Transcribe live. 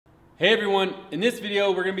Hey everyone, in this video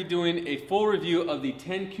we're going to be doing a full review of the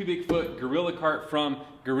 10 cubic foot Gorilla cart from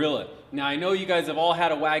Gorilla. Now I know you guys have all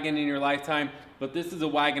had a wagon in your lifetime, but this is a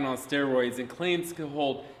wagon on steroids and claims to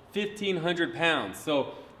hold 1,500 pounds.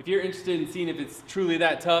 So if you're interested in seeing if it's truly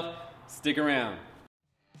that tough, stick around.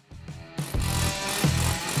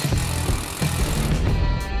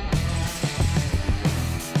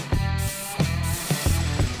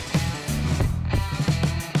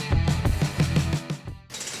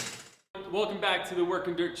 Welcome back to the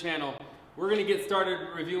Working Dirt channel. We're going to get started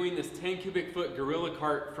reviewing this 10 cubic foot Gorilla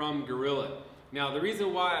cart from Gorilla. Now the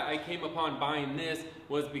reason why I came upon buying this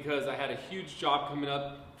was because I had a huge job coming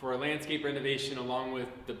up for a landscape renovation along with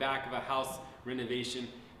the back of a house renovation.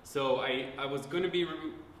 So I was going to be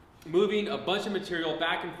moving a bunch of material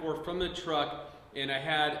back and forth from the truck, and I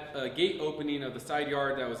had a gate opening of the side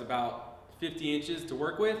yard that was about 50 inches to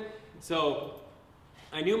work with. So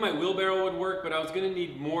I knew my wheelbarrow would work, but I was going to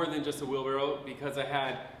need more than just a wheelbarrow because I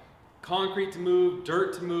had concrete to move,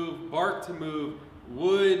 dirt to move, bark to move,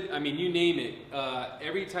 wood, I mean, you name it.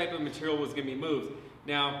 Every type of material was going to be moved.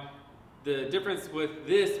 Now, the difference with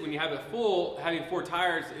this, when you have it full, having 4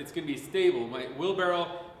 tires, it's going to be stable. My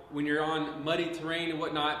wheelbarrow, when you're on muddy terrain and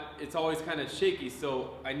whatnot, it's always kind of shaky.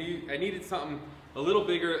 So I needed something a little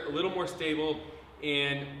bigger, a little more stable.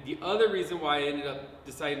 And the other reason why I ended up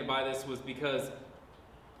deciding to buy this was because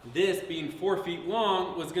this, being 4 feet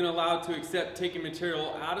long, was going to allow it to accept taking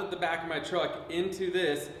material out of the back of my truck into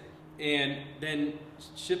this and then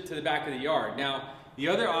ship to the back of the yard. Now, the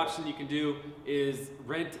other option you can do is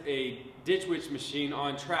rent a ditch witch machine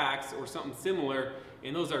on tracks or something similar,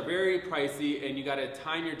 and those are very pricey, and you got to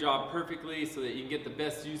time your job perfectly so that you can get the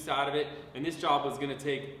best use out of it. And this job was going to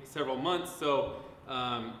take several months, so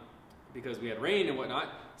because we had rain and whatnot,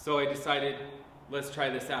 so I decided, let's try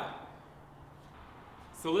this out.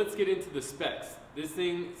 So let's get into the specs. This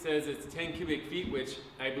thing says it's 10 cubic feet, which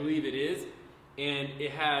I believe it is, and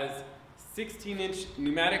it has 16-inch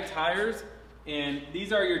pneumatic tires, and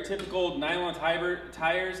these are your typical nylon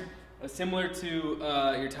tires, similar to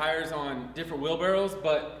your tires on different wheelbarrows.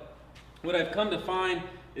 But what I've come to find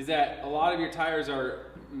is that a lot of your tires are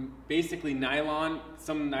basically nylon,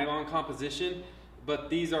 some nylon composition,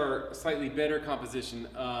 but these are slightly better composition.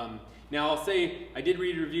 Now I'll say I did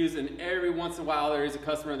read reviews, and every once in a while there is a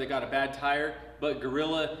customer that got a bad tire, but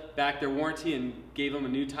Gorilla backed their warranty and gave them a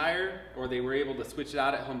new tire, or they were able to switch it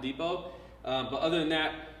out at Home Depot. But other than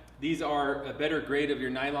that, these are a better grade of your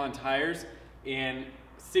nylon tires, and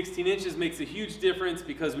 16 inches makes a huge difference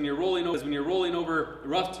because when you're rolling over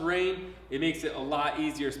rough terrain, it makes it a lot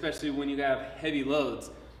easier, especially when you have heavy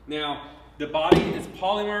loads. Now, the body is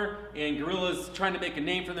polymer, and Gorilla's trying to make a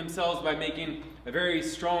name for themselves by making a very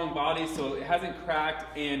strong body, so it hasn't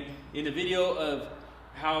cracked. And in the video of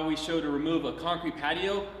how we showed to remove a concrete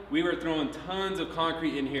patio, we were throwing tons of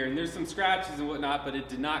concrete in here, and there's some scratches and whatnot, but it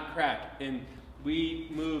did not crack. And we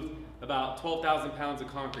moved about 12,000 pounds of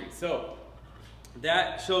concrete. So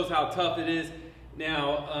that shows how tough it is.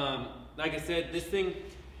 Now, like I said, this thing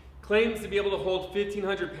claims to be able to hold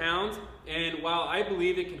 1,500 pounds. And while I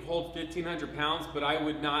believe it can hold 1,500 pounds, but I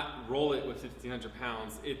would not roll it with 1,500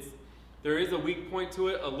 pounds. There is a weak point to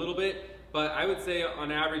it a little bit, but I would say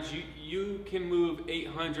on average you can move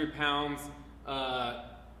 800 pounds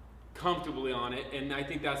comfortably on it, and I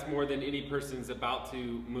think that's more than any person's about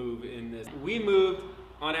to move in this. We moved,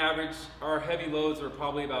 on average, our heavy loads were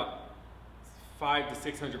probably about 500 to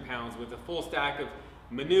 600 pounds with a full stack of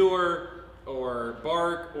manure or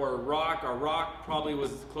bark or rock. Our rock probably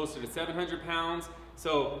was closer to 700 pounds.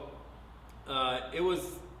 So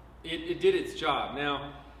it did its job.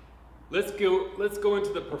 Now let's go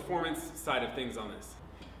into the performance side of things on this.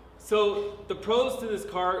 So the pros to this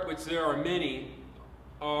cart, which there are many,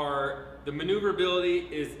 are the maneuverability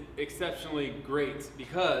is exceptionally great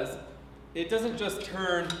because it doesn't just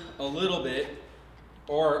turn a little bit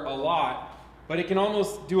or a lot, but it can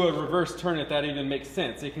almost do a reverse turn, if that even makes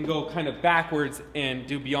sense. It can go kind of backwards and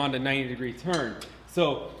do beyond a 90-degree turn.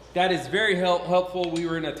 So that is very helpful. We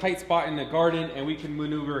were in a tight spot in the garden, and we can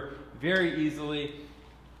maneuver very easily.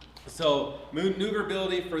 So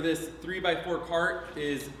maneuverability for this 3x4 cart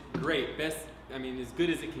is great. Best, I mean, as good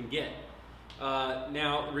as it can get.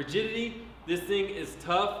 Now, rigidity, this thing is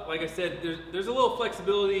tough. Like I said, there's a little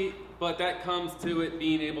flexibility, but that comes to it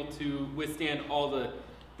being able to withstand all the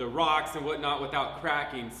rocks and whatnot without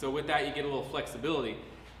cracking. So with that, you get a little flexibility.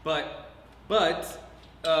 But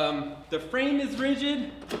the frame is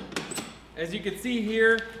rigid. As you can see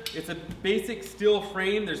here, it's a basic steel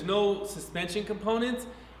frame. There's no suspension components,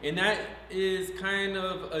 and that is kind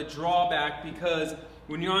of a drawback because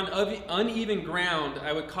when you're on uneven ground,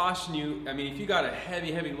 I would caution you, I mean, if you got a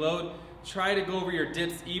heavy load, try to go over your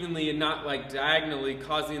dips evenly and not like diagonally,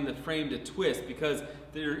 causing the frame to twist, because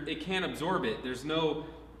it can't absorb it. There's no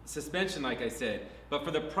suspension, like I said. But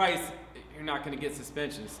for the price, you're not gonna get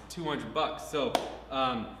suspension. It's 200 bucks. So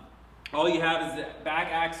all you have is the back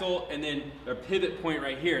axle and then a pivot point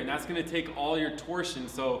right here, and that's gonna take all your torsion,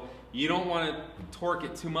 so you don't wanna torque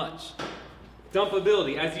it too much.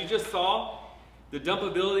 Dumpability, as you just saw, the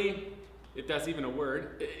dumpability, if that's even a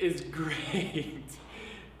word, is great.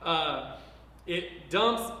 It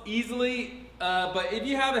dumps easily, but if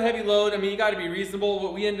you have a heavy load, I mean, you gotta be reasonable.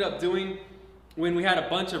 What we ended up doing when we had a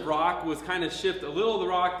bunch of rock was kind of shift a little of the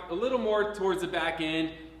rock a little more towards the back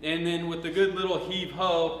end, and then with the good little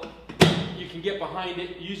heave-ho, you can get behind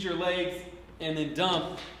it, use your legs, and then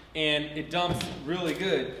dump, and it dumps really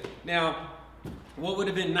good. Now, what would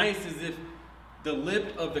have been nice is if the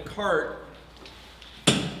lip of the cart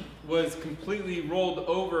was completely rolled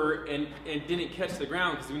over and didn't catch the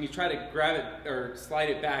ground, because when you try to grab it or slide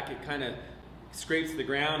it back, it kind of scrapes the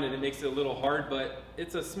ground and it makes it a little hard, but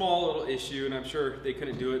it's a small little issue, and I'm sure they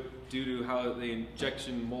couldn't do it due to how they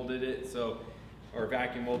injection molded it, so, or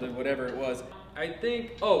vacuum molded, whatever it was. I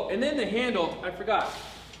think, oh, and then the handle, I forgot.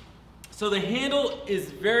 So the handle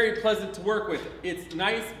is very pleasant to work with. It's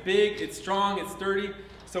nice, big, it's strong, it's sturdy.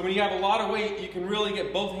 So when you have a lot of weight, you can really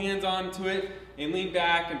get both hands onto it and lean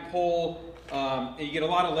back and pull, and you get a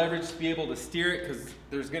lot of leverage to be able to steer it, because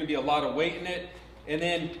there's going to be a lot of weight in it. And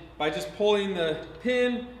then by just pulling the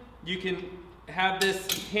pin, you can have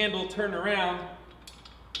this handle turn around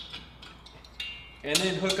and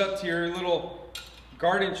then hook up to your little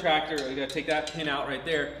garden tractor. You got to take that pin out right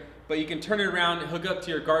there, but you can turn it around and hook up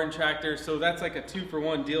to your garden tractor. So that's like a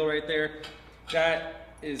 2-for-1 deal right there.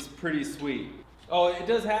 That is pretty sweet. Oh, it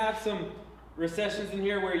does have some recessions in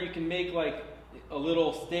here where you can make like a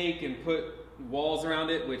little stake and put walls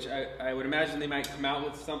around it, which I would imagine they might come out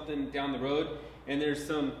with something down the road. And there's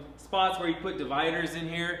some spots where you put dividers in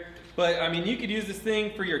here. But I mean, you could use this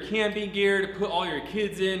thing for your camping gear, to put all your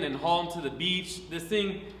kids in and haul them to the beach. This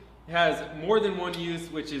thing has more than one use,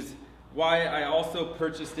 which is why I also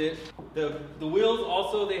purchased it. The wheels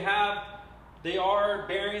also, they are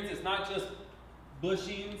bearings. It's not just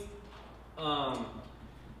bushings. To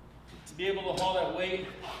be able to haul that weight,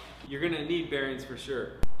 you're gonna need bearings for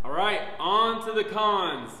sure. All right, on to the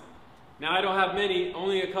cons. Now I don't have many,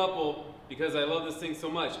 only a couple, because I love this thing so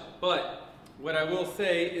much. But what I will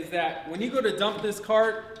say is that when you go to dump this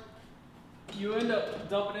cart, you end up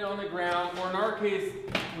dumping it on the ground, or in our case,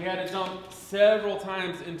 we had to dump several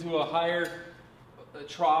times into a higher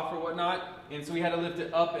trough or whatnot, and so we had to lift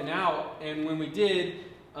it up and out. And when we did,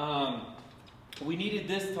 we needed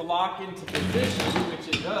this to lock into position, which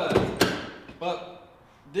it does, but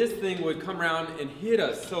this thing would come around and hit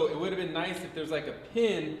us. So it would have been nice if there's like a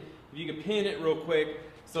pin, if you could pin it real quick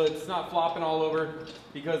so it's not flopping all over,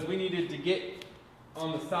 because we needed to get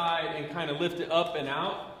on the side and kind of lift it up and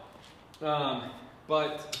out.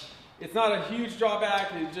 But it's not a huge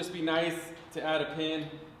drawback. It'd just be nice to add a pin.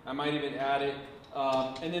 I might even add it.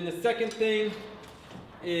 And then the second thing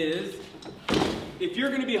is, if you're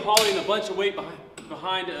going to be hauling a bunch of weight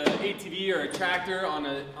behind an ATV or a tractor on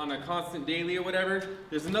a constant daily or whatever,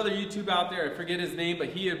 there's another YouTube out there, I forget his name, but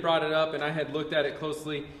he had brought it up and I had looked at it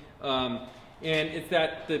closely. And it's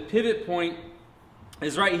that the pivot point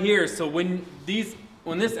is right here. So when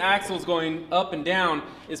this axle is going up and down,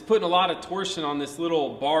 it's putting a lot of torsion on this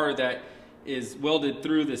little bar that is welded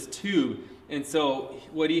through this tube. And so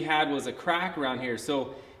what he had was a crack around here.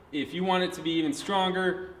 So if you want it to be even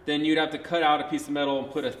stronger, then you'd have to cut out a piece of metal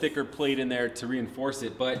and put a thicker plate in there to reinforce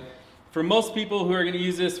it. But for most people who are going to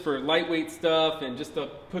use this for lightweight stuff and just to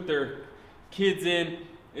put their kids in,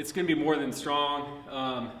 it's going to be more than strong.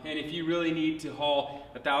 And if you really need to haul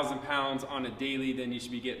 1,000 pounds on a daily, then you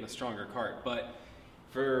should be getting a stronger cart. But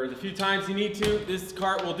for the few times you need to, this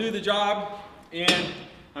cart will do the job, and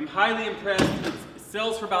I'm highly impressed. It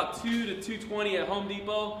sells for about $200 to $220 at Home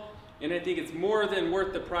Depot, and I think it's more than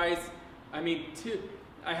worth the price. I mean,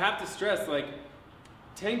 I have to stress, like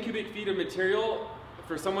 10 cubic feet of material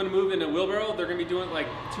for someone to move in a wheelbarrow, they're gonna be doing like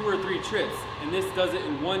 2 or 3 trips, and this does it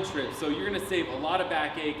in 1 trip. So you're gonna save a lot of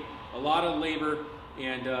backache, a lot of labor,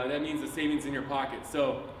 and that means the savings in your pocket.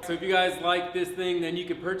 So if you guys like this thing, then you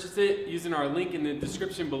can purchase it using our link in the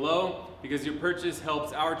description below, because your purchase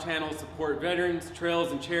helps our channel support veterans,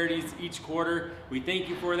 trails, and charities each quarter. We thank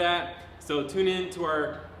you for that. So tune in to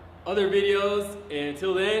our other videos, and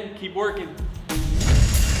until then, keep working.